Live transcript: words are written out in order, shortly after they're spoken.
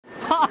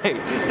Hi,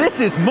 this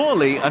is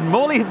Morley, and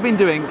Morley has been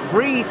doing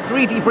free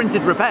 3D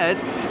printed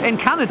repairs in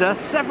Canada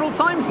several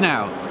times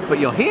now. But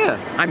you're here.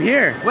 I'm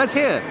here. Where's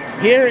here?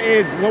 Here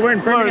is, well, we're in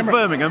Birmingham. Well, it's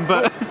Birmingham,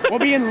 but... We'll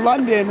be in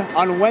London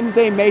on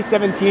Wednesday, May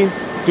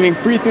 17th, doing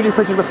free 3D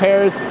printed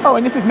repairs. Oh,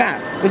 and this is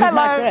Matt. This is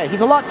Matt Gray. He's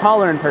a lot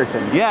taller in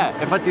person.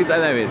 Yeah, if I do that,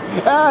 there he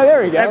is.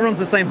 There we go. Everyone's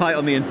the same height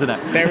on the internet.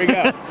 There we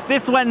go.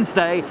 This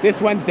Wednesday,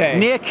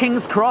 near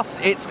King's Cross,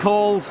 it's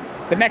called...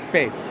 the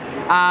MechSpace.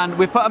 And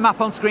we've put a map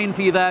on screen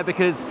for you there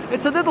because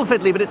it's a little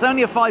fiddly, but it's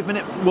only a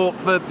 5-minute walk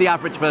for the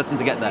average person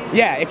to get there.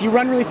 Yeah, if you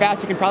run really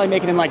fast, you can probably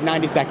make it in like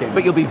 90 seconds.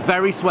 But you'll be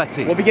very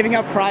sweaty. We'll be giving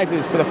out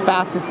prizes for the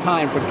fastest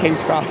time from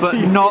King's Cross. But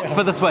not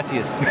for the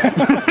sweatiest.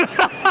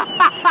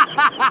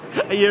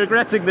 Are you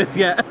regretting this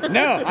yet?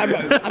 No,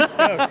 I'm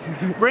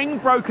stoked. Bring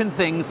broken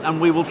things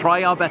and we will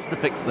try our best to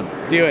fix them.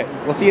 Do it.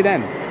 We'll see you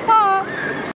then. Bye.